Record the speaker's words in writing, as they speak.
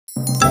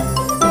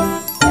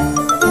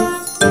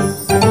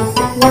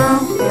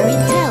Fairy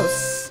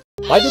tales.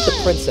 Why did the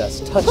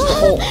princess touch the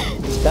hole?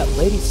 That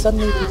lady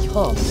suddenly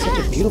become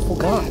such a beautiful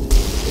god.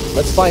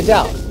 Let's find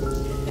out.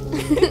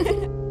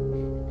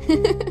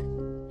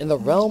 In the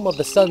realm of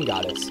the sun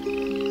goddess,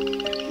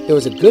 there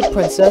was a good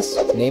princess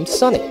named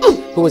Sunny,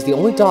 who was the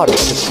only daughter of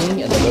the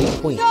king and the late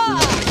queen.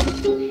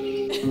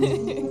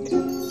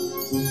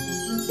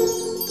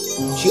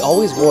 She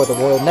always wore the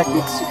royal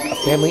necklace, a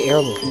family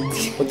heirloom,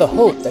 with the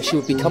hope that she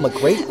would become a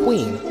great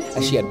queen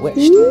as she had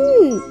wished.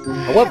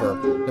 However,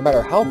 no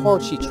matter how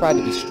hard she tried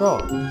to be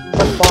strong,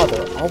 her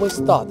father always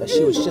thought that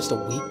she was just a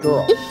weak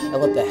girl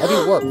and left the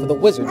heavy work for the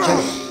wizard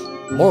general.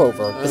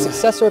 Moreover, the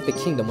successor of the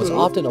kingdom was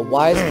often a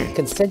wise,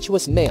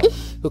 consensuous male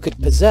who could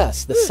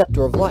possess the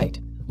scepter of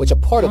light, which a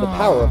part of the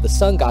power of the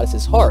sun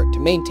goddess's heart to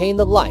maintain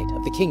the light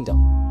of the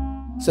kingdom.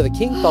 So the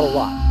king thought a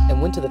lot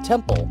and went to the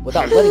temple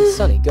without letting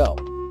Sunny go.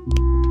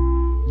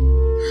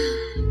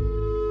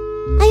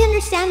 I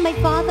understand my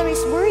father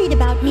is worried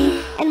about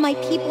me and my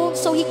people,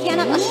 so he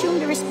cannot assume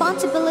the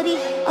responsibility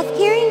of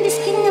carrying this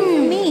kingdom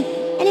for me.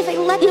 And if I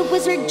let the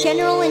wizard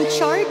general in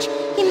charge,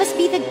 he must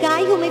be the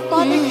guy who my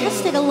father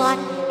trusted a lot,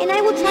 and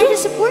I will try to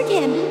support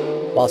him.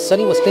 While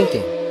Sunny was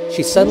thinking,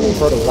 she suddenly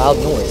heard a loud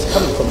noise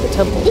coming from the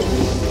temple.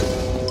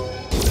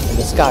 And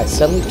the sky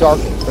suddenly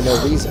darkened for no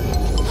reason.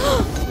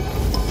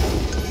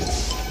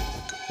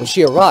 When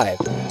she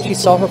arrived, she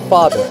saw her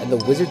father and the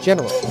wizard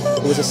general,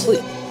 who was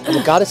asleep, and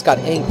the goddess got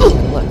angry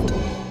and left.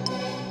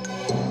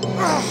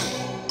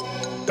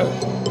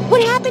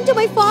 What happened to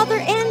my father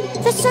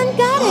and the sun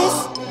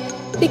goddess?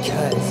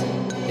 Because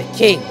the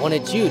king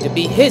wanted you to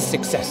be his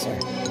successor.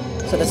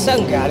 So the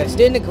sun goddess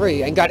didn't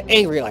agree and got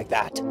angry like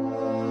that.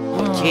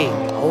 The king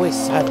always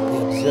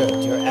silently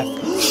observed your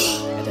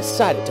efforts and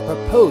decided to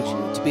propose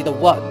you to be the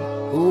one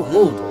who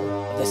holder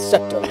of the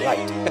scepter of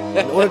light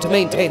in order to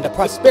maintain the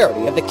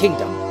prosperity of the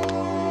kingdom.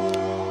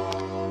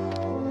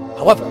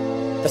 However,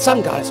 the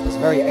sun goddess was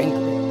very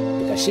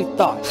angry because she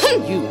thought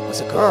you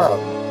was a girl,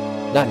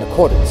 not in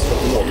accordance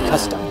with the old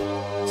custom.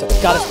 So the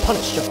goddess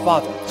punished your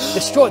father,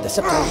 destroyed the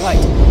scepter of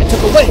light, and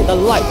took away the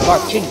light of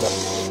our kingdom.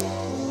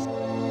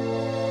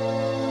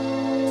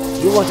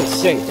 If you want to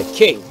save the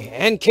king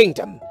and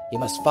kingdom, you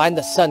must find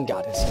the sun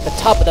goddess at the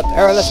top of the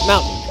perilous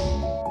mountain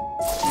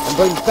and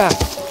bring back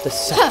the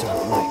scepter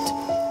of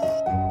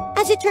light.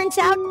 As it turns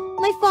out,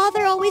 my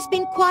father always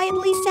been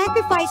quietly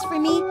sacrificed for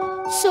me.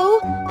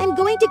 So, I'm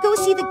going to go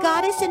see the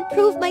goddess and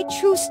prove my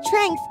true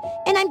strength,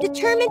 and I'm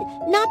determined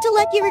not to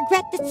let you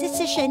regret this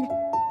decision.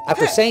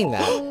 After saying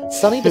that,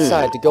 Sunny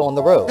decided to go on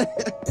the road,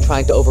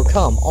 trying to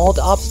overcome all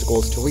the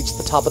obstacles to reach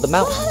the top of the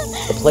mountain,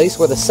 the place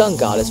where the sun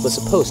goddess was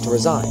supposed to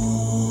reside.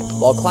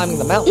 While climbing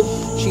the mountain,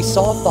 she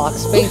saw a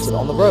fox fainted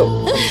on the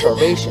road from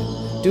starvation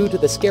due to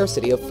the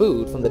scarcity of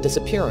food from the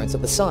disappearance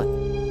of the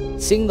sun.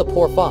 Seeing the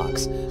poor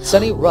fox,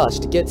 Sunny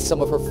rushed to get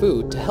some of her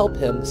food to help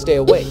him stay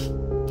awake.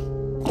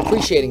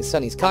 Appreciating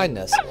Sunny's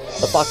kindness,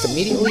 the fox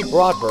immediately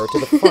brought her to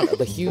the front of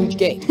the huge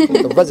gate,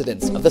 the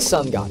residence of the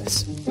sun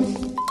goddess.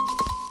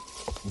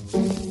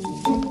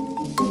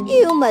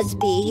 You must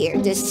be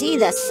here to see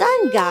the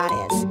sun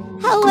goddess.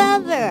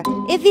 However,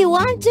 if you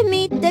want to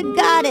meet the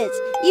goddess,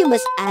 you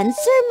must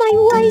answer my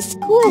wise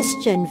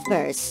question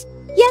first.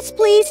 Yes,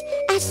 please,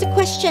 ask the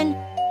question.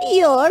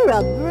 You're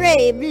a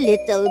brave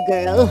little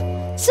girl,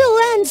 so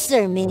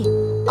answer me.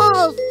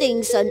 All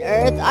things on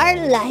earth are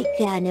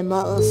like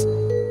animals.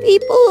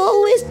 People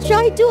always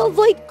try to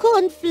avoid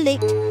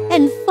conflict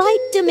and fight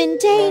to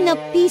maintain a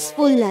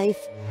peaceful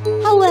life.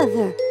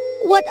 However,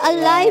 what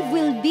alive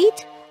will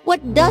beat,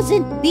 what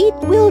doesn't beat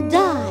will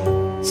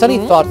die. Sunny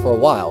thought for a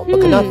while,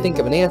 but could not think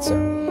of an answer,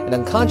 and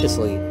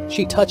unconsciously,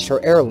 she touched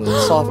her heirloom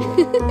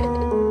softly.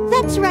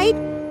 That's right.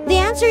 The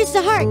answer is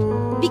the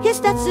heart, because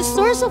that's the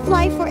source of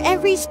life for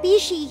every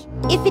species.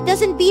 If it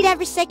doesn't beat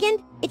every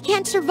second, it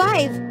can't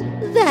survive.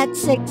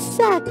 That's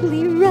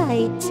exactly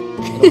right.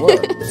 In a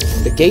word,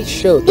 the gate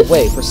showed the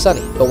way for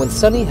Sunny, but when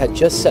Sunny had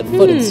just set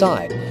foot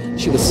inside,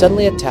 she was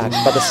suddenly attacked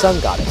by the sun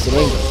goddess in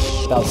anger.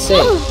 Without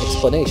saying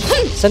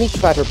explanation, Sunny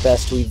tried her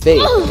best to evade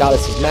the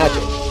goddess's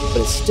magic,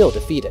 but is still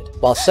defeated.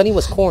 While Sunny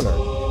was cornered,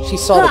 she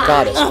saw the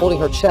goddess holding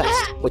her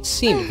chest, which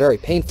seemed very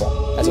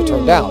painful. As it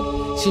turned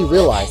out, she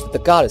realized that the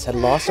goddess had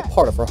lost a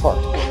part of her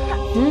heart.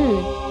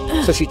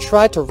 So she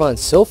tried to run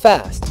so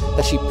fast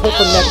that she put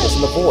her necklace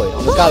in the void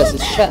on the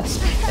goddess's chest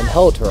and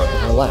held her in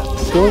her lap.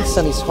 Filling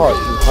Sunny's heart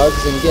through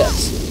hugs and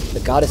gifts, the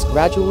goddess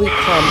gradually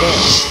calmed down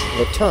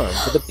and returned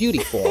to the beauty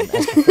form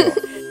as before.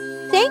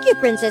 Thank you,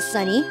 Princess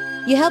Sunny.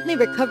 You helped me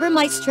recover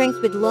my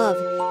strength with love,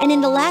 and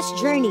in the last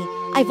journey,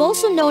 I've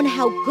also known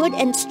how good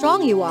and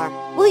strong you are.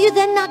 Will you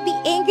then not be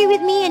angry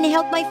with me and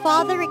help my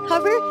father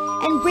recover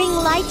and bring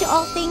light to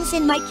all things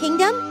in my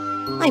kingdom?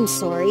 I'm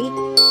sorry.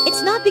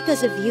 It's not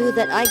because of you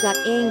that I got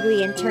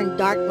angry and turned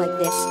dark like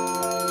this.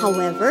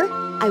 However,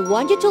 I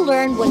want you to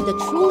learn what the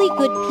truly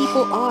good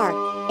people are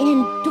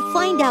and to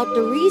find out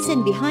the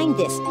reason behind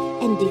this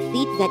and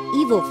defeat that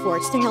evil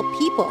force to help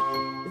people.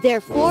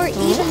 Therefore,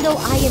 even though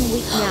I am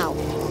weak now,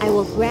 I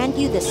will grant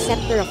you the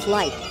scepter of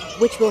light,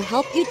 which will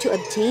help you to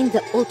obtain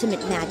the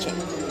ultimate magic.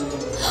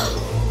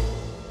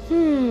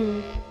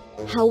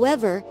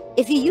 However,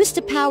 if you use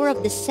the power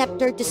of the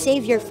scepter to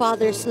save your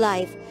father's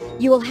life,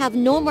 you will have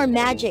no more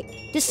magic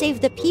to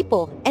save the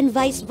people, and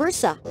vice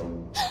versa.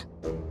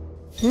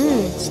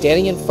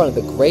 Standing in front of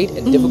the great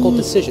and difficult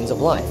decisions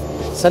of life,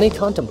 Sunny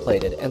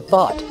contemplated and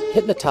thought,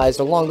 hypnotized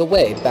along the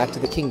way back to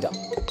the kingdom.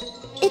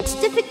 It's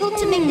difficult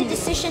to make the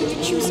decision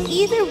to choose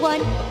either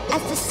one,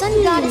 as the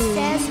sun goddess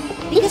says,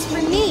 because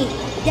for me,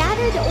 Dad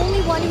are the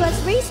only one who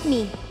has raised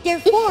me.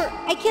 Therefore,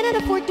 I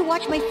cannot afford to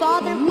watch my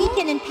father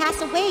weaken and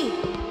pass away.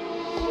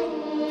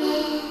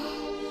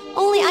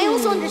 Only I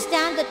also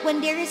understand that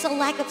when there is a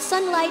lack of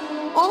sunlight,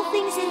 all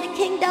things in the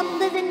kingdom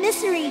live in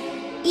misery.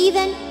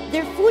 Even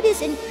their food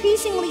is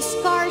increasingly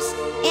scarce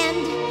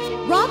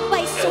and robbed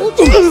by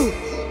soldiers.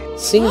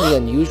 Seeing the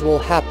unusual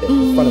happen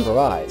in front of her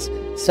eyes,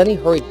 Sunny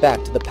hurried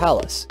back to the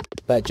palace,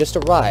 but had just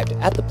arrived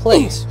at the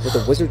place where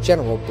the Wizard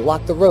General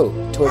blocked the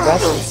road to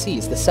arrest and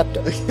seize the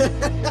scepter.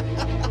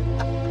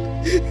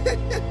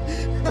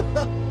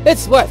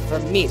 It's worth for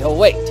me to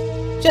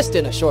wait. Just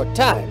in a short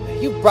time,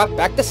 you brought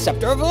back the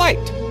Scepter of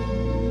Light.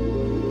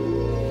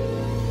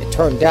 It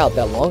turned out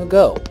that long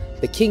ago,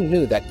 the king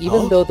knew that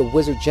even though the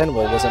Wizard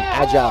General was an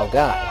agile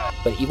guy,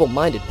 but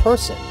evil-minded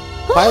person,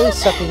 quietly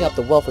sucking up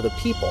the wealth of the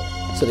people,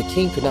 so the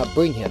king could not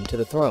bring him to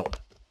the throne.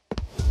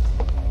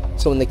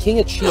 So when the king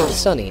achieved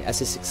Sunny as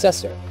his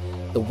successor,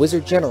 the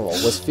Wizard General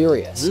was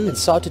furious and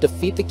sought to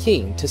defeat the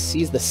king to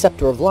seize the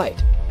Scepter of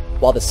Light.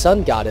 While the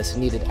Sun Goddess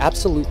needed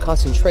absolute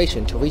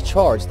concentration to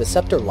recharge the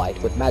Scepter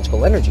Light with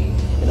magical energy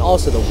and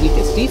also the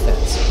weakest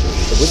defense,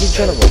 the Wizard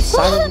General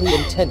silently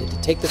intended to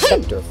take the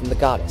scepter from the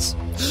goddess.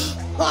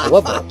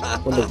 However,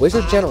 when the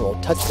Wizard General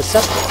touched the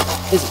scepter,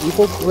 his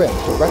evil grip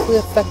directly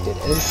affected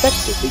and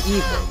infected the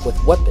evil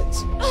with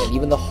weapons, and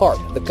even the heart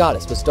of the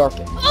goddess was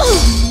darkened.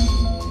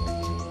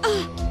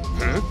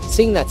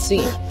 Seeing that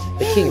scene,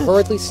 the king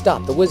hurriedly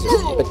stopped the wizard,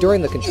 but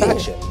during the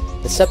contraction,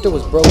 the scepter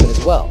was broken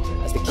as well,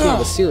 as the king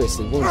was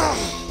seriously wounded.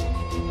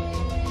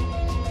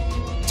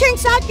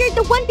 Turns out you're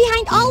the one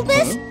behind all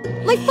this?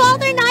 My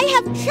father and I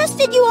have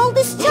trusted you all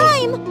this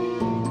time!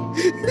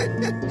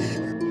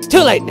 It's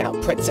too late now,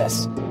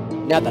 princess.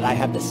 Now that I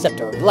have the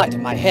Scepter of Light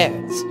in my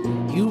hands,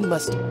 you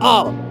must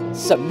all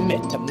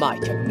submit to my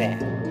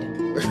command.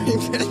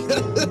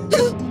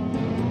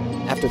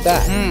 After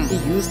that, he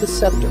used the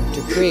scepter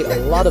to create a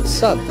lot of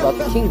sun throughout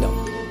the kingdom,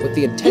 with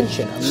the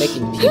intention of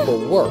making people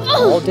work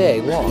all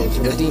day long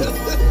to redeem it.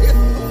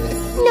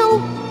 No,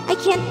 I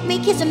can't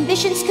make his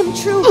ambitions come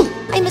true.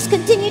 I must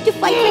continue to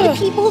fight for the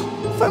people,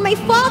 for my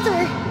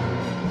father.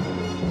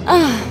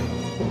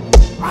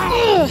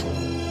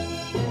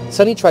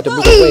 Sunny tried to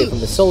move away from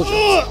the soldiers.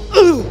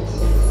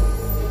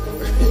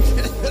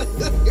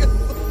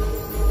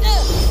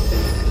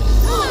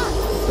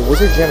 The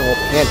Wizard General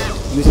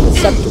panicked, using the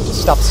scepter to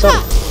stop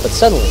Sunny, but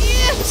suddenly,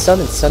 the sun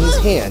in Sunny's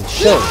hand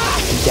shone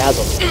and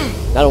dazzled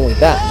him. Not only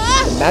that,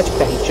 the magic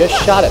that he just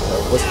shot at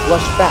her was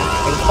flushed back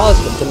and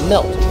caused him to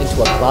melt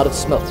into a cloud of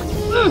smoke.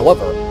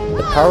 However,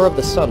 the power of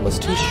the sun was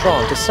too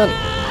strong to Sunny,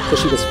 so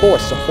she was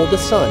forced to hold the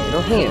sun in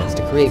her hands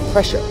to create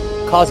pressure,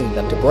 causing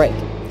them to break.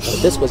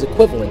 But this was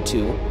equivalent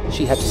to,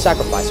 she had to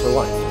sacrifice her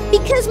life.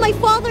 Because my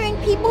father and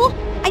people,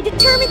 I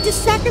determined to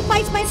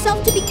sacrifice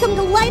myself to become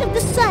the light of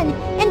the sun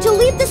and to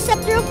leave the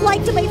scepter of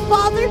light to my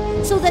father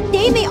so that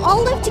they may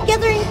all live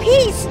together in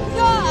peace.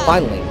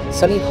 Finally,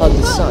 Sunny hugged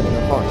the sun in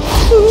her heart,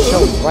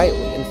 shone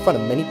brightly in front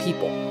of many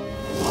people.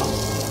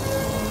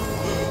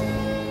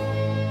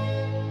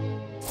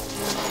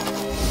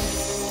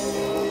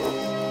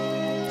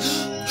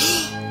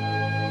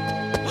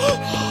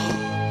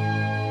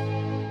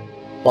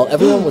 While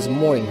everyone was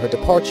mourning her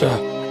departure,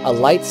 a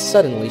light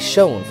suddenly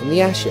shone from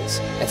the ashes,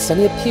 and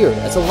Sunny appeared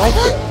as a light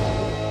bearer.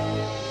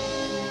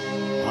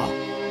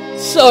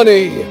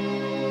 Sunny!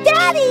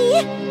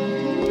 Daddy!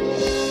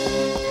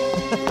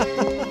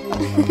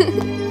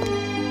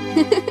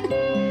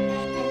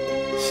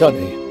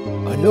 Sunny,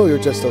 I know you're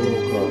just a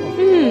little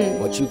girl,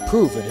 but you've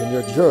proven in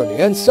your journey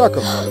and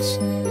sacrifice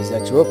is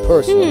that you're a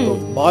person of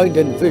both mind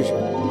and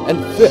vision,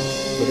 and fit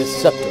for this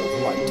Scepter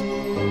of Light.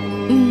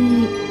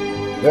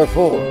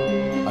 Therefore,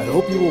 I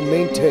hope you will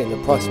maintain the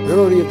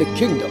prosperity of the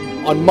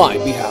kingdom on my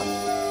behalf.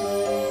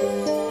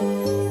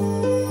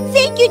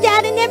 Thank you,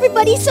 Dad, and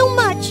everybody so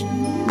much.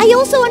 I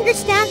also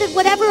understand that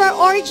whatever our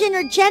origin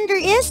or gender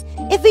is,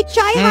 if we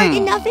try hard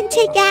enough and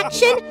take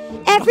action,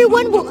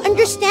 everyone will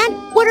understand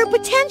what our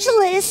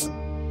potential is.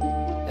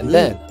 And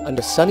then,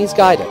 under Sunny's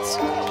guidance,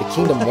 the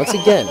kingdom once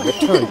again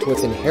returned to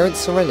its inherent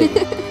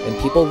serenity, and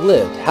people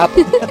lived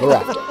happily ever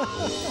after.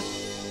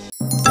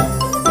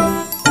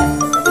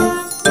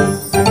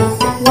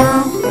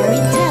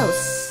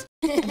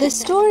 The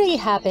story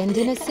happened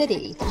in a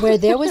city where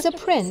there was a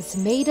prince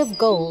made of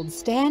gold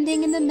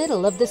standing in the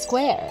middle of the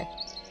square.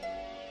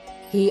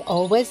 He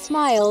always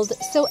smiled,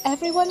 so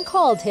everyone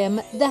called him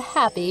the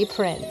Happy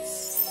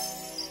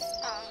Prince.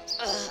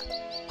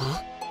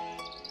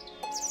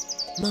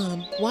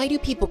 Mom, why do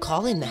people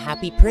call him the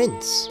Happy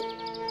Prince?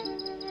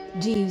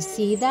 Do you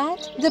see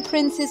that? The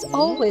prince is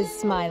always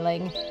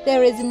smiling.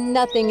 There is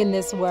nothing in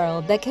this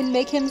world that can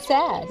make him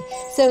sad,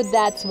 so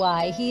that's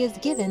why he is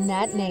given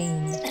that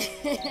name.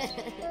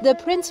 The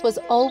prince was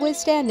always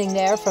standing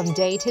there from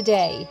day to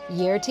day,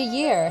 year to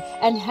year,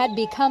 and had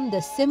become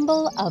the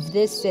symbol of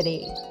this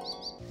city.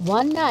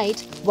 One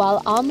night,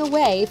 while on the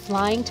way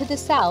flying to the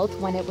south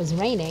when it was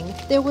raining,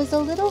 there was a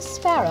little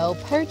sparrow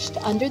perched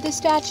under the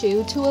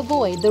statue to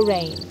avoid the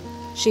rain.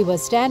 She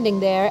was standing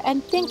there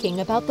and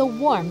thinking about the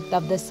warmth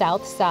of the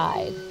south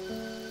side.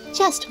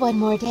 Just one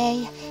more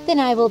day, then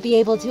I will be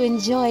able to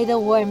enjoy the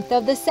warmth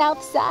of the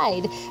south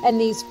side, and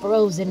these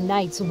frozen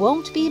nights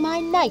won't be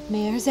my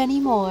nightmares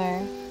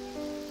anymore.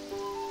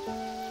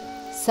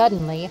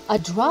 Suddenly, a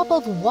drop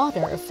of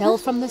water fell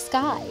from the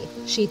sky.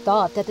 She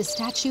thought that the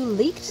statue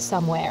leaked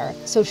somewhere,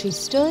 so she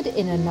stood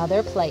in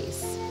another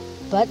place.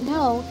 But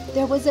no,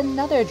 there was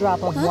another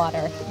drop of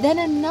water, then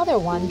another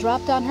one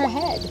dropped on her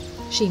head.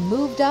 She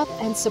moved up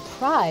and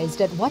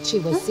surprised at what she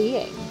was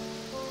seeing.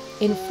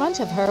 In front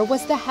of her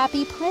was the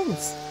happy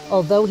prince.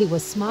 Although he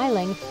was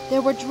smiling,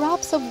 there were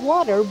drops of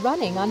water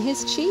running on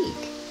his cheek.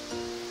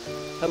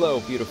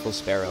 Hello, beautiful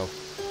sparrow.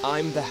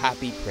 I'm the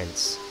happy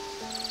prince.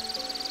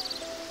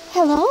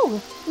 Hello,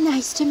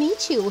 nice to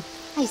meet you.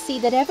 I see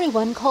that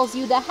everyone calls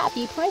you the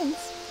happy prince,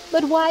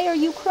 but why are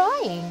you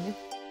crying?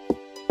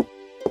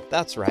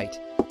 That's right.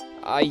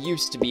 I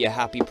used to be a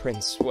happy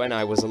prince when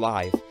I was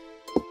alive.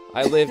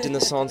 I lived in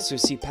the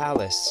Sans-Souci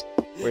Palace,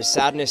 where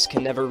sadness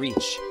can never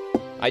reach.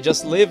 I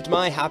just lived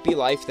my happy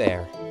life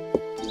there.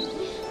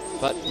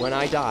 But when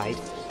I died,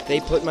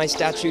 they put my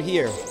statue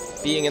here.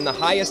 Being in the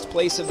highest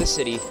place of the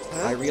city,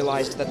 I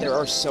realized that there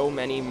are so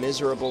many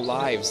miserable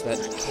lives that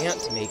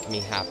can't make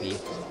me happy.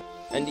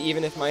 And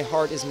even if my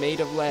heart is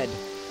made of lead,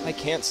 I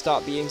can't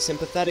stop being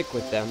sympathetic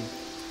with them.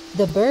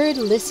 The bird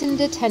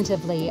listened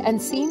attentively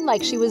and seemed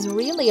like she was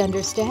really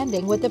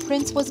understanding what the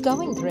prince was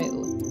going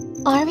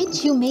through.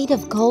 Aren't you made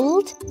of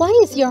gold? Why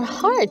is your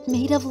heart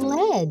made of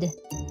lead?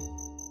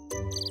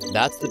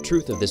 That's the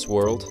truth of this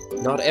world.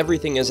 Not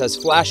everything is as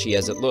flashy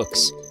as it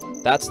looks.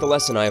 That's the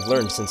lesson I have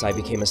learned since I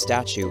became a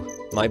statue.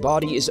 My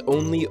body is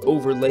only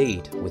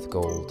overlaid with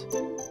gold.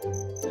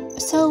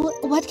 So,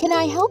 what can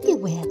I help you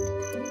with?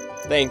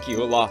 Thank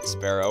you a lot,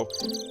 Sparrow.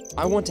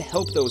 I want to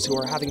help those who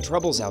are having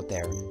troubles out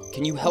there.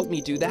 Can you help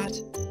me do that?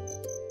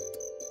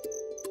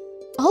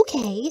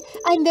 Okay,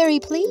 I'm very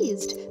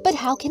pleased, but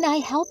how can I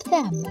help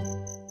them?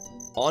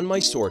 On my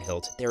sword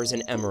hilt, there is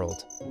an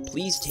emerald.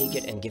 Please take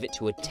it and give it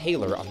to a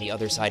tailor on the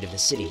other side of the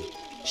city.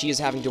 She is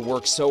having to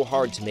work so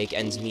hard to make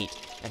ends meet,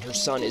 and her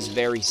son is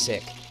very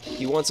sick.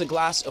 He wants a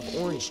glass of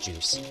orange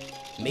juice.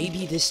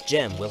 Maybe this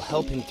gem will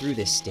help him through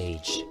this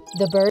stage.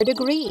 The bird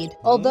agreed,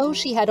 although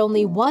she had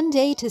only one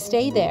day to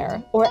stay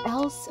there, or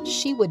else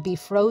she would be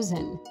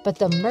frozen. But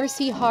the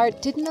mercy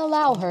heart didn't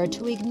allow her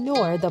to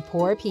ignore the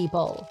poor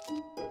people.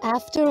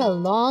 After a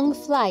long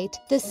flight,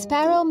 the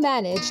sparrow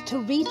managed to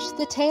reach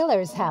the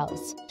tailor's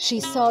house. She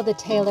saw the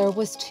tailor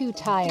was too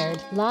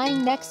tired,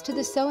 lying next to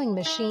the sewing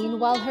machine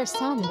while her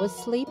son was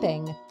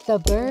sleeping. The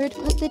bird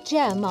put the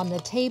gem on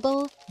the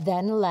table,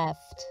 then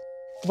left.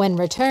 When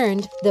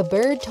returned, the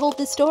bird told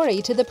the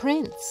story to the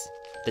prince.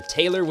 The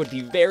tailor would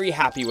be very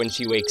happy when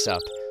she wakes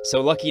up.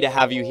 So lucky to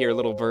have you here,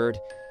 little bird.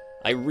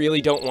 I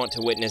really don't want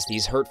to witness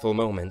these hurtful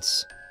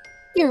moments.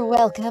 You're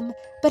welcome,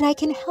 but I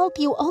can help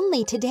you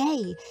only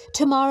today.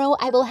 Tomorrow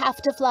I will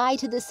have to fly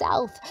to the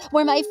south,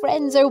 where my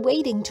friends are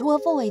waiting to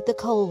avoid the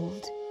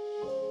cold.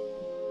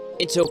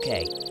 It's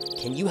okay.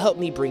 Can you help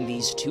me bring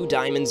these 2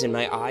 diamonds in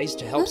my eyes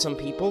to help some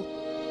people?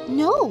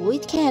 No,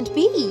 it can't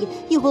be.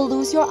 You will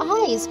lose your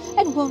eyes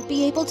and won't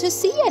be able to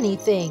see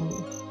anything.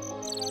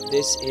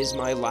 This is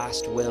my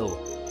last will.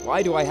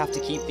 Why do I have to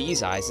keep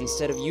these eyes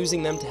instead of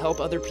using them to help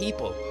other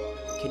people?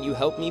 Can you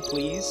help me,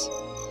 please?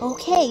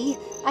 Okay,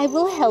 I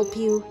will help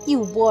you, you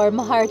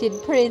warm-hearted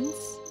prince.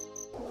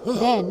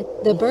 Then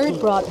the bird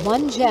brought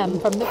 1 gem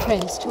from the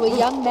prince to a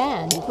young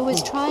man who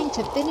was trying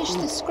to finish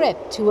the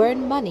script to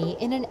earn money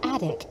in an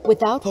attic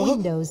without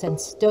windows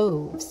and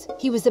stoves.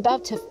 He was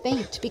about to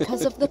faint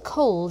because of the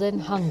cold and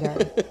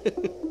hunger.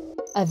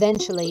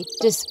 Eventually,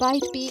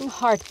 despite being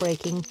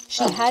heartbreaking,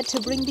 she had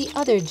to bring the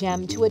other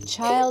gem to a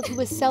child who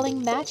was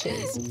selling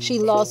matches. She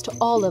lost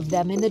all of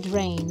them in the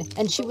drain,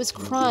 and she was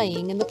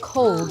crying in the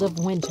cold of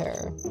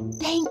winter.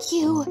 Thank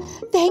you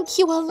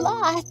a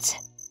lot.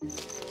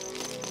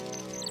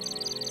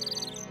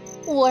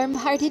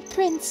 Warm-hearted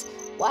prince,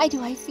 why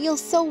do I feel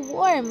so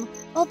warm,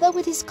 although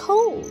it is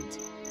cold?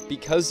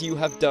 Because you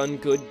have done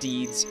good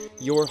deeds,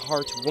 your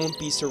heart won't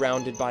be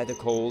surrounded by the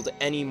cold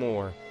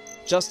anymore.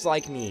 Just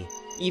like me.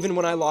 Even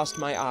when I lost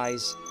my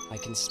eyes, I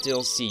can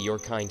still see your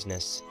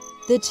kindness.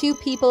 The 2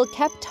 people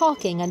kept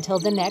talking until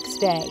the next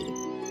day.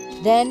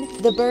 Then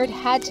the bird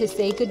had to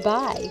say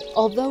goodbye,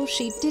 although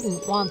she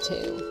didn't want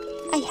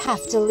to. I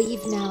have to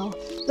leave now.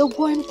 The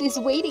warmth is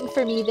waiting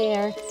for me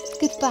there.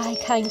 Goodbye,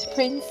 kind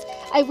prince.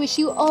 I wish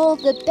you all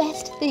the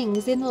best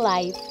things in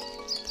life.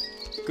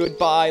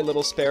 Goodbye,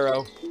 little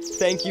sparrow.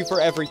 Thank you for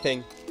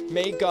everything.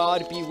 May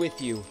God be with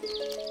you.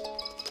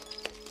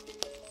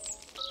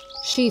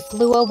 She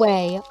flew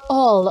away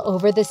all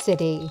over the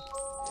city.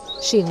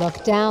 She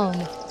looked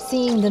down,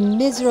 seeing the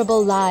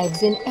miserable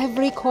lives in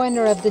every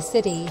corner of the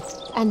city,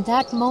 and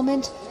that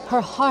moment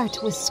her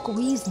heart was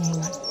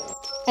squeezing.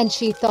 And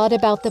she thought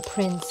about the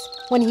prince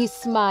when he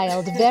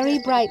smiled very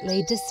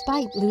brightly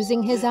despite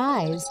losing his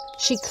eyes.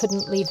 She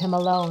couldn't leave him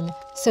alone,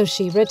 so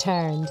she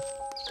returned.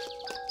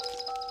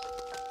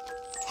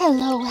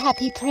 "Hello,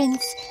 happy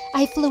prince.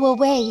 I flew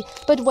away,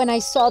 but when I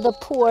saw the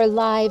poor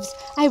lives,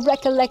 I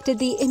recollected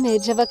the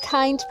image of a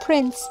kind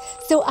prince,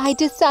 so I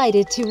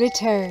decided to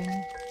return."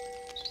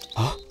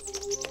 Huh?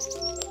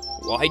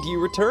 Why do you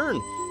return?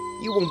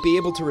 You won't be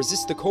able to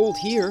resist the cold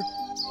here.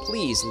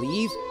 Please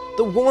leave.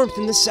 The warmth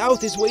in the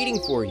south is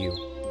waiting for you.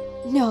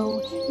 No,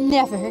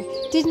 never.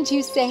 Didn't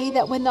you say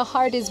that when the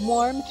heart is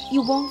warm,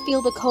 you won't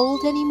feel the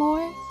cold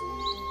anymore?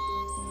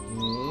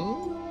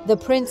 The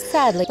prince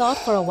sadly thought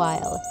for a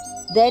while.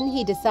 Then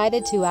he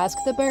decided to ask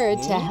the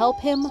bird to help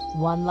him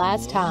one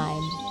last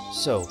time.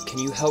 So, can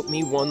you help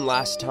me one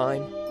last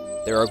time?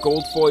 There are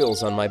gold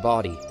foils on my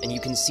body, and you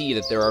can see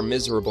that there are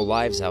miserable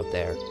lives out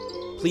there.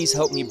 Please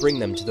help me bring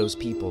them to those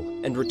people,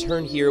 and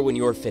return here when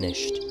you're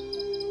finished.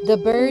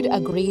 The bird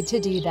agreed to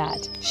do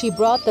that. She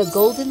brought the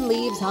golden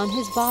leaves on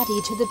his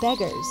body to the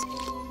beggars,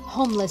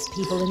 homeless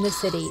people in the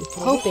city,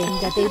 hoping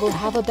that they will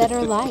have a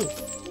better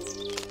life.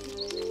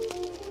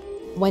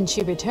 When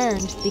she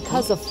returned,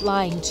 because of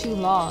flying too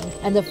long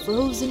and the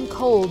frozen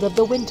cold of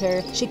the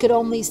winter, she could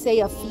only say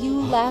a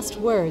few last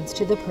words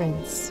to the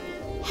prince.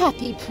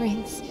 "Happy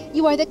prince,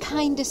 you are the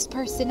kindest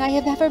person I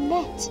have ever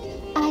met.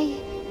 I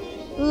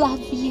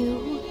love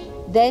you."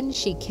 Then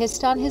she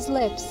kissed on his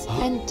lips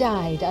and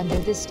died under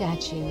the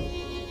statue.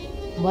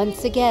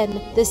 Once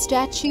again, the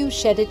statue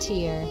shed a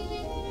tear.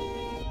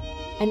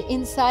 And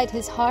inside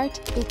his heart,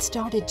 it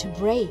started to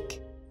break.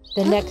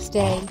 The next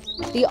day,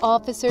 the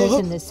officers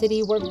in the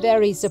city were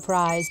very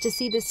surprised to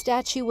see the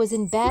statue was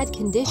in bad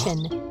condition,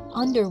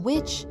 under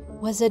which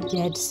was a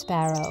dead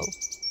sparrow.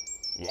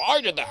 Why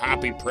did the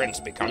happy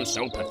prince become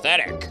so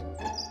pathetic?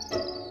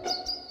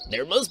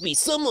 There must be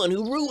someone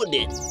who ruined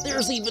it.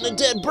 There's even a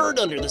dead bird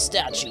under the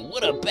statue.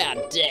 What a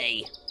bad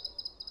day.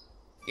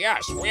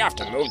 Yes, we have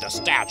to move the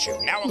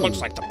statue. Now it looks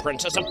like the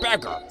prince is a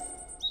beggar.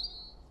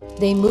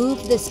 They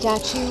moved the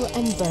statue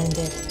and burned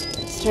it.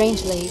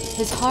 Strangely,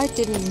 his heart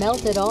didn't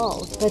melt at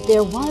all, but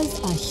there was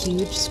a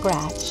huge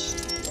scratch.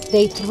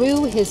 They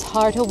threw his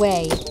heart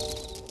away.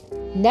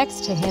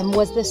 Next to him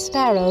was the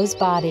sparrow's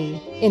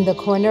body. In the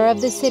corner of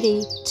the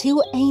city,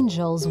 two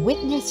angels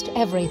witnessed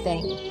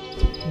everything.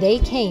 They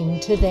came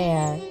to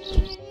there.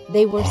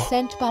 They were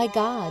sent by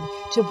God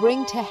to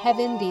bring to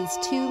heaven these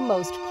two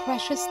most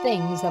precious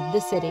things of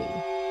the city.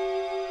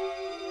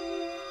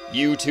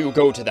 You two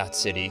go to that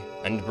city,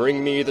 and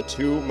bring me the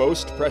two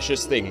most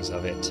precious things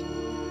of it.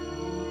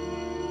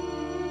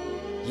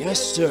 Yes,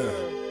 sir.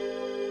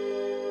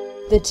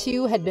 The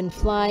two had been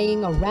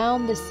flying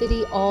around the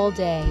city all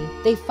day.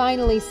 They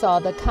finally saw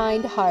the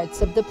kind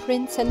hearts of the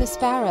prince and the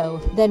sparrow,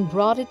 then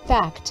brought it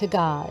back to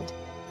God.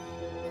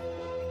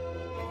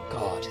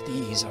 God,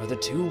 these are the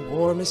two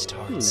warmest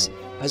hearts,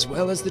 as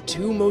well as the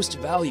two most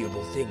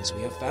valuable things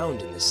we have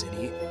found in the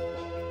city.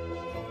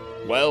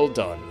 Well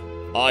done.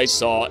 I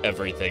saw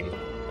everything,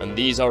 and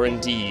these are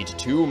indeed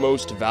two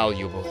most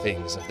valuable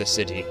things of the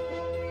city.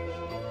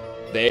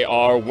 They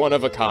are one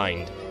of a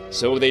kind,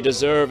 so they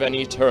deserve an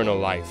eternal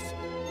life.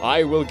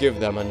 I will give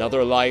them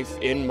another life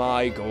in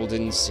my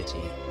golden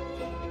city.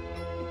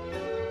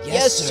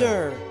 Yes,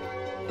 sir.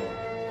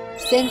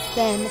 Since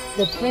then,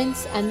 the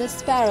prince and the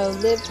sparrow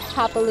lived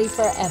happily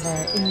forever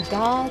in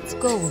God's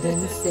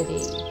golden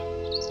city.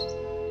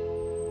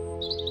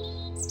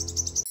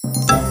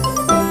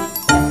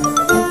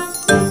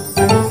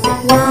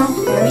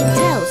 Fairy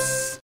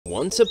Tales.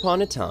 Once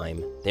upon a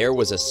time, there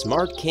was a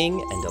smart king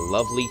and a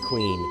lovely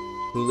queen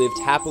who lived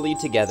happily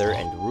together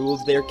and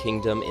ruled their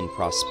kingdom in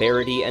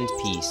prosperity and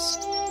peace.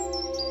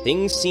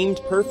 Things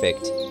seemed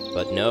perfect,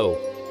 but no.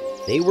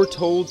 They were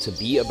told to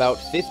be about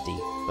 50,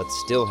 but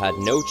still had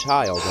no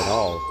child at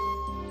all.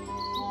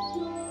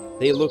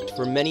 They looked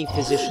for many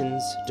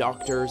physicians,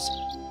 doctors,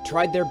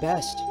 tried their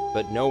best,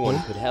 but no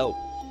one could help.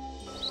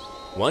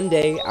 One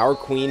day, our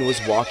queen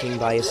was walking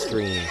by a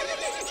stream.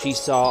 She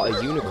saw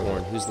a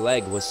unicorn whose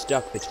leg was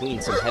stuck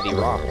between some heavy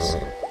rocks.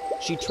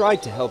 She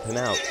tried to help him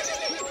out.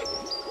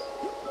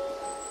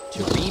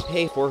 To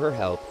repay for her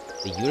help,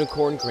 the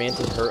unicorn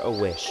granted her a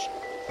wish.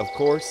 Of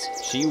course,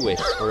 she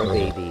wished for a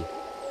baby.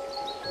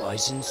 My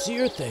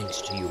sincere thanks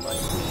to you, my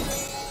queen.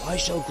 I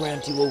shall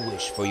grant you a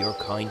wish for your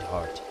kind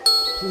heart.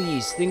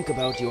 Please think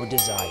about your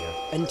desire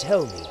and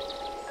tell me.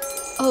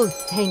 Oh,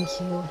 thank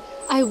you.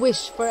 I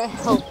wish for a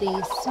healthy,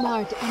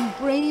 smart, and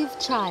brave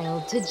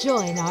child to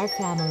join our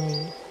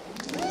family.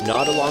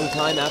 Not a long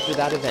time after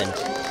that event,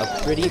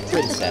 a pretty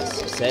princess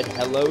said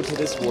hello to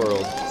this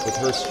world with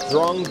her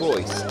strong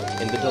voice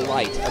in the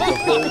delight of the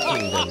whole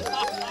kingdom.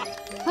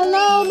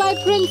 Hello, my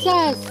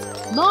princess!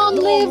 Long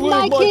live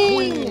my king!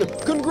 Queen!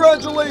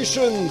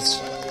 Congratulations!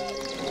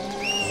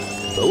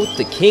 Both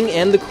the king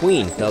and the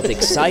queen felt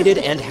excited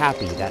and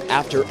happy that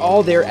after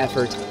all their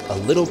effort, a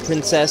little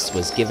princess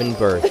was given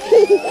birth.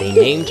 They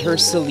named her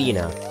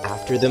Selena,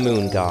 after the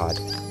moon god.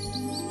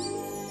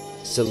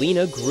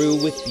 Selena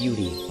grew with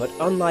beauty, but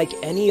unlike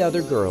any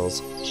other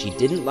girls, she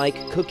didn't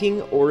like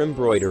cooking or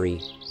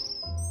embroidery.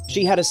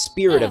 She had a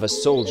spirit of a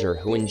soldier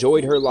who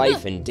enjoyed her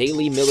life in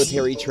daily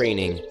military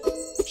training.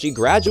 She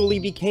gradually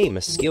became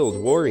a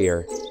skilled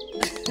warrior.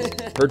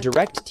 Her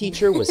direct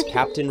teacher was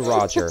Captain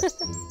Roger.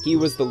 He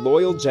was the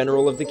loyal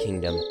general of the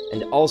kingdom,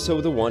 and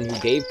also the one who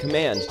gave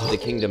command to the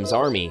kingdom's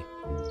army.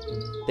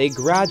 They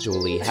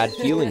gradually had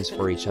feelings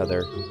for each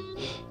other.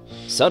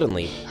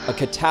 Suddenly, a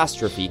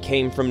catastrophe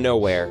came from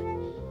nowhere.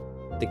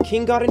 The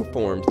king got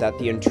informed that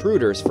the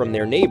intruders from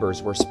their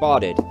neighbors were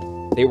spotted.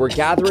 They were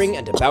gathering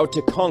and about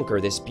to conquer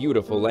this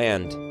beautiful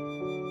land.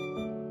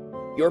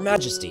 Your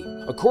Majesty,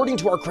 according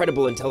to our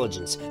credible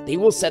intelligence, they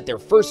will set their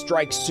first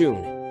strike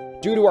soon.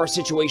 Due to our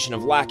situation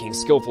of lacking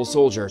skillful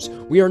soldiers,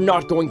 we are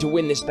not going to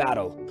win this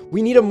battle.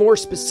 We need a more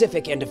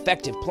specific and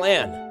effective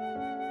plan.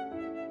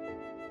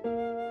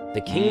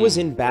 The king was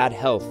in bad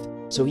health,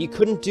 so he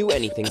couldn't do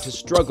anything to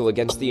struggle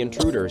against the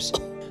intruders.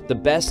 The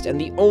best and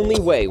the only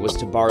way was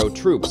to borrow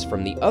troops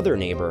from the other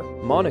neighbor,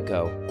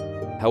 Monaco.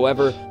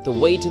 However, the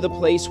way to the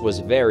place was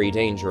very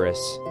dangerous.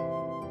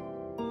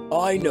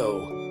 I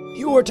know.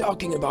 You are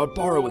talking about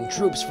borrowing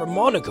troops from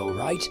Monaco,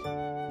 right?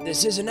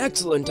 This is an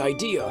excellent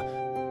idea.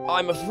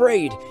 I'm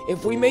afraid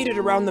if we made it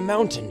around the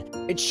mountain,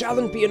 it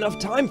shalln't be enough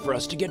time for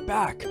us to get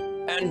back.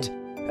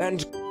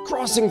 And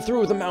crossing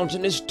through the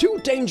mountain is too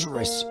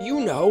dangerous,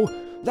 you know.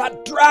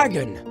 That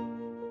dragon!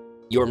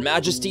 Your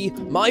Majesty,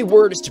 my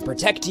word is to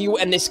protect you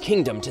and this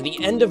kingdom to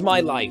the end of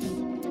my life.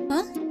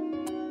 Huh?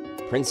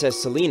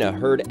 Princess Selena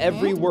heard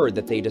every word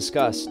that they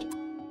discussed.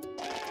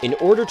 In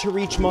order to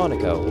reach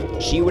Monaco,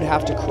 she would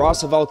have to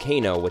cross a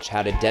volcano which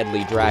had a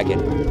deadly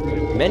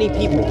dragon. Many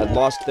people had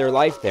lost their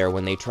life there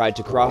when they tried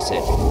to cross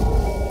it.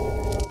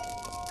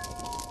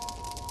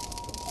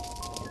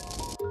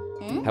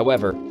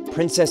 However,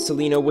 Princess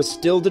Selena was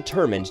still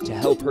determined to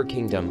help her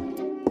kingdom.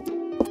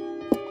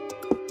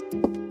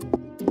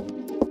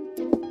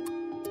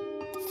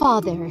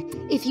 Father,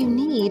 if you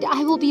need,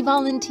 I will be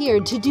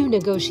volunteered to do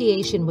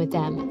negotiation with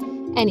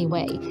them.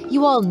 Anyway,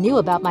 you all knew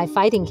about my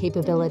fighting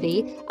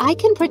capability. I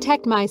can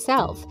protect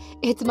myself.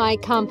 It's my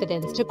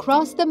confidence to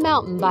cross the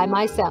mountain by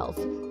myself.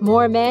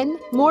 More men,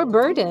 more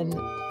burden.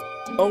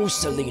 Oh,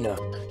 Selena,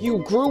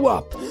 you grew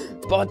up,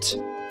 but...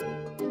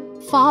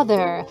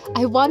 Father,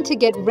 I want to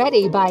get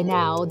ready by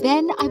now.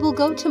 Then I will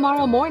go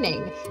tomorrow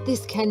morning.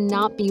 This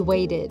cannot be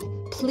waited.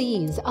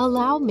 Please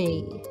allow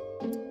me.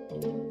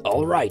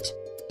 All right.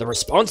 The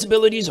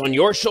responsibility's on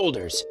your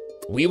shoulders.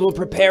 We will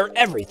prepare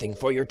everything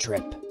for your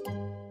trip.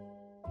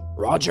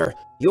 Roger,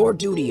 your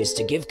duty is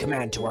to give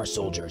command to our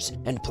soldiers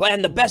and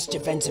plan the best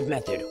defensive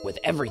method with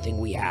everything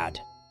we had.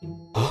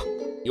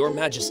 Your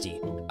Majesty,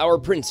 our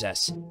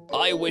princess,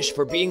 I wish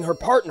for being her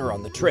partner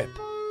on the trip.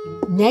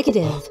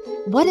 Negative.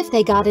 What if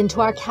they got into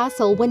our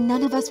castle when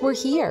none of us were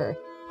here?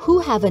 Who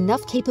have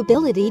enough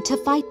capability to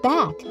fight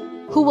back?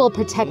 Who will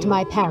protect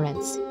my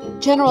parents?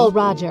 General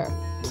Roger,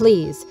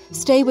 please,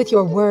 stay with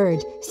your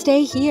word.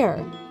 Stay here.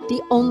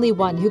 The only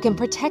one who can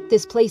protect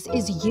this place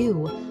is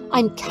you.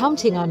 I'm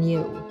counting on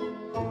you.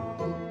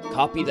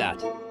 Copy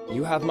that.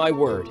 You have my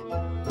word.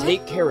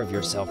 Take care of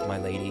yourself, my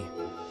lady.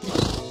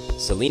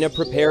 Selena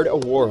prepared a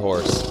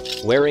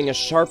warhorse, wearing a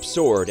sharp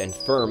sword and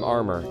firm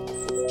armor.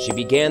 She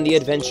began the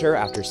adventure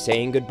after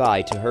saying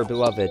goodbye to her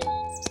beloved.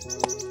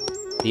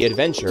 The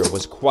adventure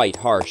was quite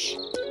harsh.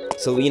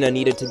 Selena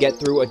needed to get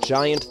through a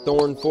giant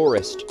thorn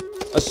forest,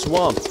 a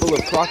swamp full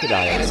of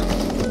crocodiles,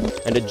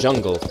 and a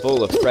jungle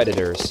full of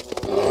predators.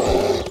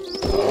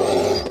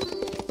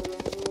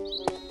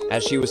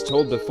 As she was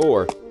told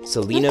before,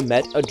 Selena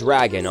met a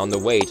dragon on the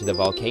way to the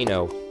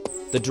volcano.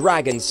 The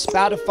dragon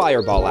spat a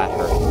fireball at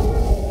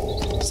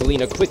her.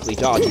 Selena quickly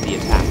dodged the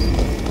attack.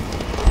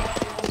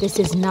 This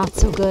is not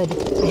so good.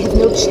 I have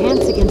no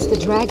chance against the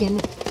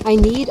dragon. I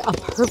need a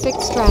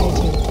perfect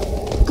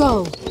strategy.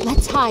 Go,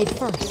 let's hide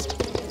first.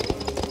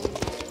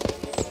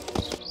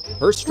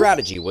 Her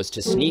strategy was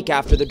to sneak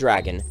after the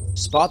dragon,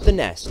 spot the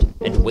nest,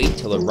 and wait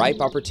till a ripe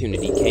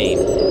opportunity came.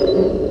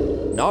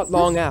 Not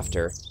long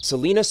after,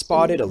 Selena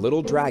spotted a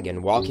little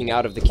dragon walking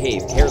out of the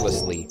cave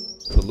carelessly.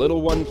 The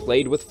little one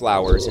played with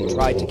flowers and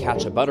tried to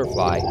catch a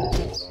butterfly.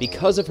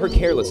 Because of her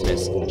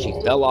carelessness, she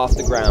fell off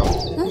the ground.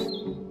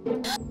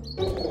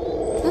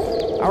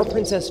 Our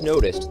princess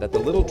noticed that the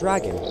little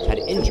dragon had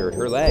injured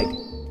her leg.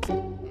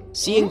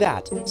 Seeing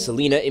that,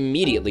 Selena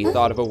immediately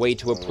thought of a way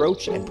to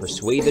approach and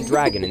persuade the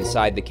dragon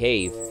inside the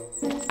cave.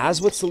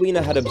 As what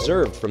Selena had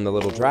observed from the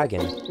little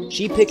dragon,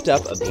 she picked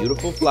up a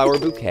beautiful flower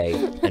bouquet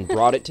and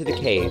brought it to the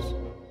cave.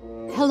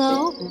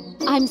 Hello,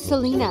 I'm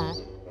Selena.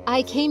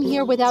 I came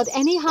here without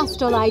any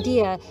hostile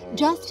idea,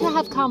 just to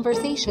have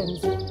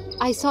conversations.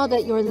 I saw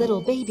that your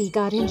little baby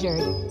got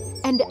injured,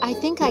 and I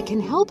think I can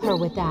help her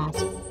with that.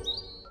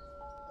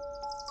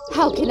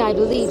 How can I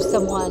believe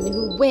someone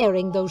who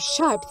wearing those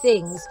sharp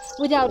things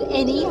without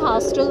any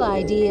hostile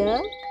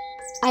idea?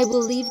 I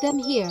will leave them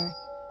here.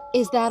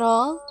 Is that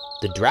all?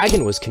 The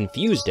dragon was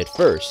confused at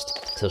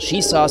first, till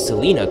she saw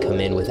Selena come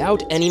in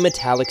without any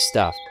metallic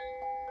stuff.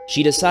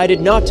 She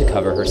decided not to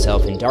cover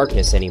herself in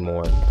darkness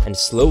anymore, and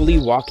slowly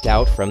walked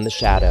out from the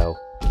shadow.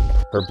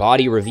 Her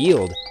body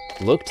revealed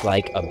looked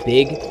like a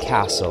big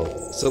castle.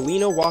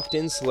 Selena walked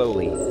in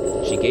slowly.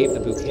 She gave the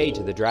bouquet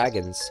to the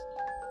dragons,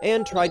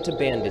 and tried to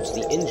bandage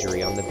the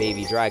injury on the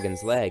baby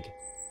dragon's leg.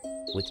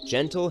 With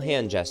gentle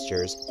hand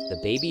gestures, the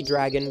baby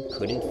dragon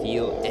couldn't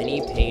feel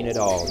any pain at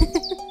all.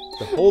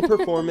 The whole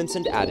performance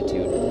and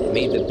attitude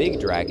made the big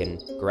dragon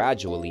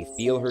gradually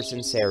feel her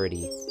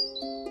sincerity.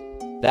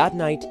 That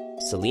night,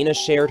 Selena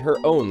shared her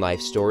own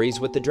life stories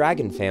with the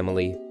dragon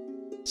family.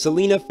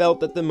 Selena felt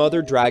that the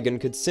mother dragon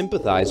could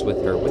sympathize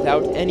with her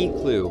without any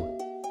clue.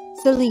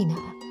 Selena,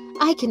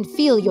 I can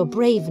feel your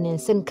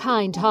braveness and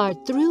kind heart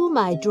through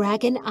my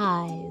dragon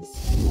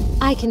eyes.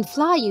 I can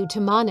fly you to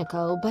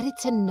Monaco, but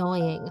it's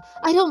annoying.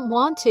 I don't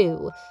want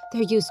to.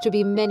 There used to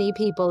be many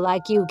people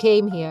like you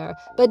came here,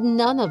 but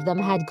none of them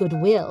had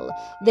goodwill.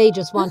 They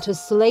just want to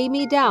slay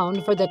me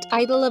down for the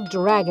title of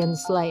Dragon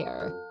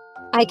Slayer.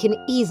 I can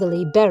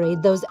easily bury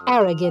those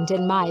arrogant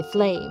in my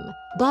flame,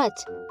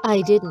 but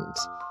I didn't.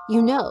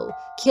 You know,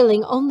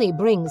 killing only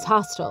brings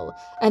hostile,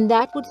 and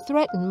that would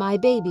threaten my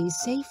baby's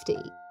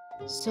safety.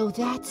 So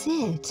that's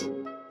it.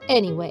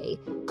 Anyway,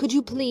 could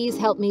you please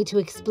help me to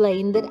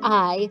explain that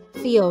I,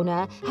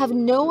 Fiona, have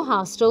no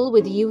hostel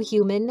with you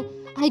human?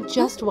 I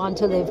just want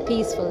to live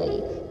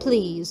peacefully.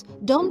 Please,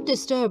 don't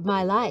disturb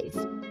my life.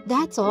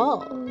 That's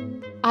all.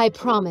 I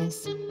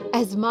promise,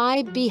 as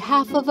my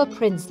behalf of a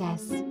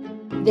princess.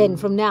 Then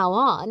from now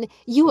on,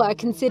 you are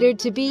considered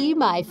to be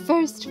my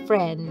first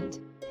friend.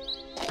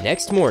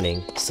 Next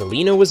morning,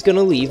 Selena was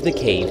gonna leave the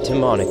cave to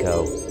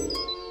Monaco.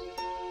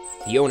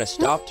 Fiona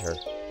stopped her,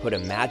 put a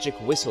magic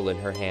whistle in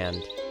her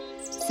hand.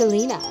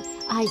 Selena,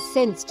 I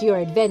sensed your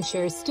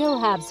adventures still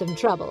have some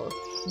trouble.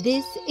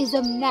 This is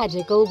a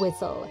magical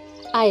whistle.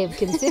 I have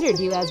considered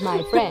you as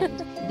my friend.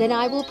 Then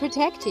I will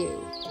protect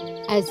you.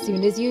 As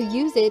soon as you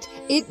use it,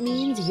 it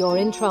means you're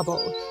in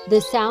trouble. The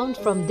sound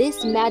from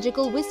this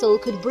magical whistle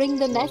could bring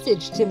the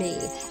message to me,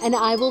 and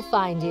I will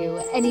find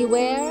you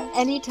anywhere,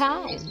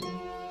 anytime.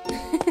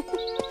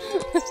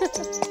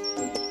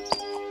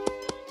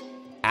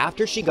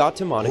 After she got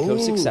to Monaco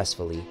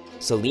successfully,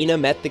 Selena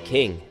met the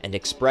king and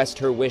expressed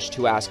her wish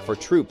to ask for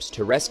troops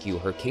to rescue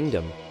her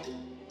kingdom.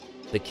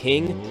 The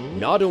king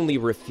not only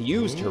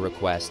refused her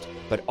request,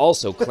 but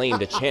also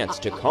claimed a chance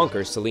to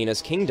conquer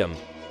Selena's kingdom.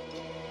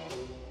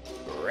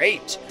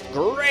 Great,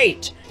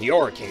 great!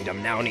 Your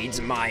kingdom now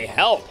needs my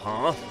help,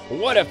 huh?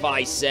 What if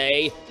I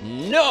say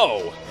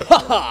no? Ha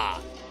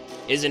ha!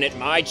 Isn't it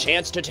my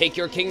chance to take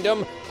your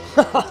kingdom?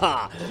 Ha ha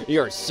ha!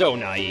 You're so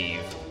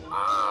naive.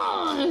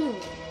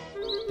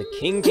 The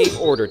king gave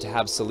order to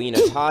have Selena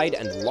tied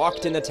and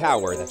locked in a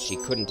tower that she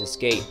couldn't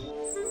escape.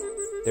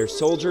 Their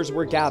soldiers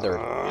were gathered,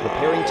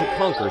 preparing to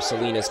conquer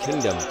Selena's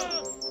kingdom.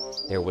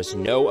 There was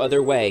no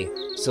other way.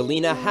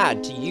 Selena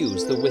had to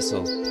use the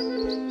whistle.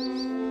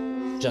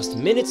 Just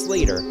minutes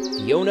later,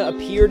 Fiona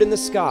appeared in the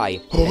sky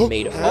and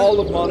made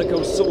all of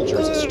Monaco's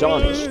soldiers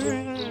astonished.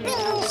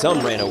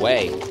 Some ran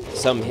away,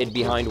 some hid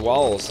behind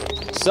walls,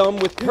 some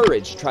with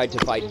courage tried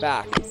to fight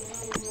back.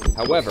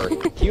 However,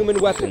 human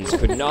weapons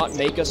could not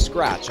make a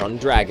scratch on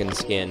dragon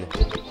skin.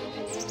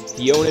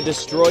 Fiona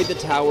destroyed the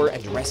tower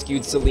and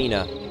rescued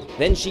Selena.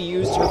 Then she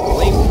used her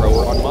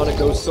flamethrower on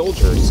Monaco's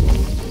soldiers.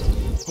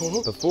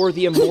 Before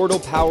the immortal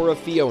power of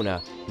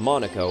Fiona,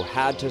 Monaco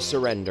had to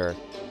surrender.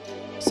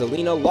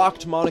 Selena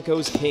locked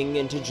Monaco's king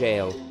into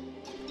jail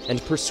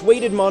and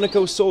persuaded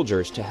Monaco's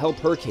soldiers to help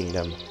her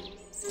kingdom.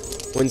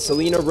 When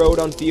Selena rode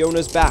on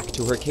Fiona's back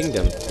to her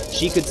kingdom,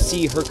 she could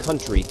see her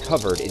country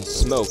covered in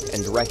smoke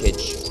and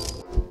wreckage.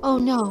 Oh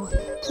no,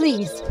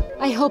 please,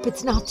 I hope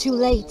it's not too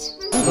late.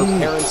 Her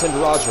parents and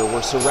Roger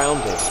were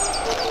surrounded.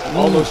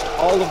 Almost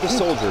all of the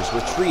soldiers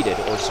retreated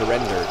or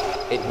surrendered.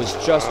 It was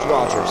just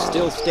Roger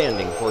still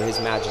standing for his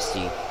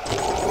majesty.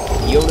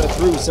 Fiona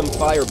threw some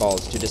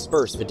fireballs to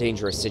disperse the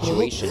dangerous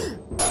situation.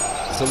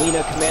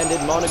 Selena commanded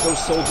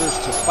Monaco's soldiers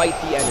to fight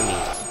the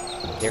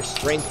enemy. Their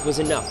strength was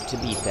enough to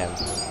beat them.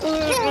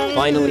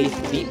 Finally,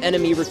 the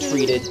enemy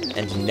retreated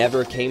and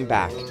never came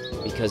back,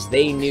 because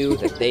they knew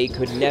that they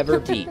could never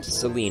beat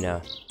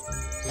Selena.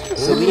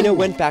 Selena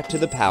went back to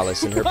the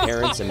palace in her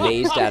parents'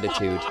 amazed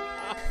attitude.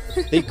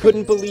 They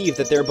couldn't believe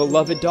that their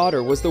beloved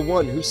daughter was the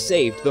one who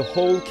saved the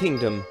whole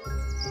kingdom.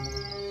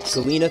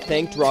 Selena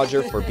thanked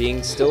Roger for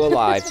being still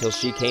alive till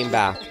she came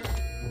back.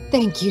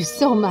 Thank you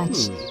so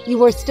much.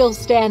 You are still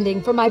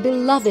standing for my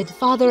beloved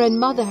father and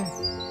mother.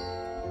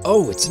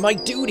 Oh, it's my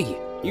duty.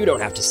 You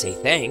don't have to say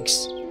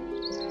thanks.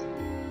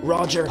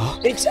 Roger,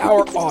 it's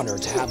our honor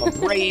to have a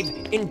brave,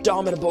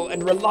 indomitable,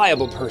 and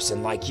reliable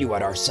person like you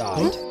at our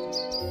side.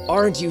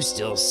 Aren't you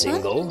still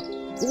single?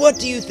 What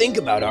do you think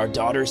about our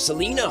daughter,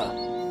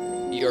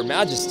 Selena? Your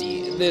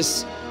Majesty,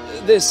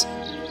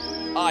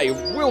 I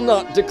will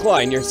not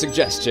decline your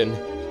suggestion.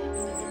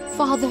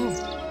 Father,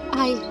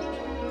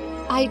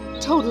 I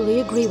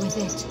totally agree with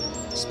it.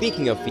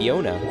 Speaking of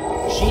Fiona,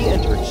 she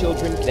and her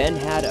children then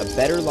had a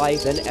better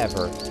life than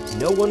ever.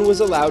 No one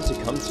was allowed to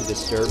come to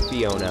disturb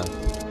Fiona.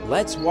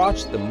 Let's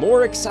watch the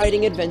more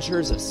exciting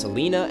adventures of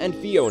Selena and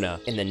Fiona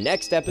in the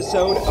next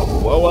episode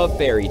of Woa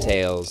Fairy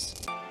Tales.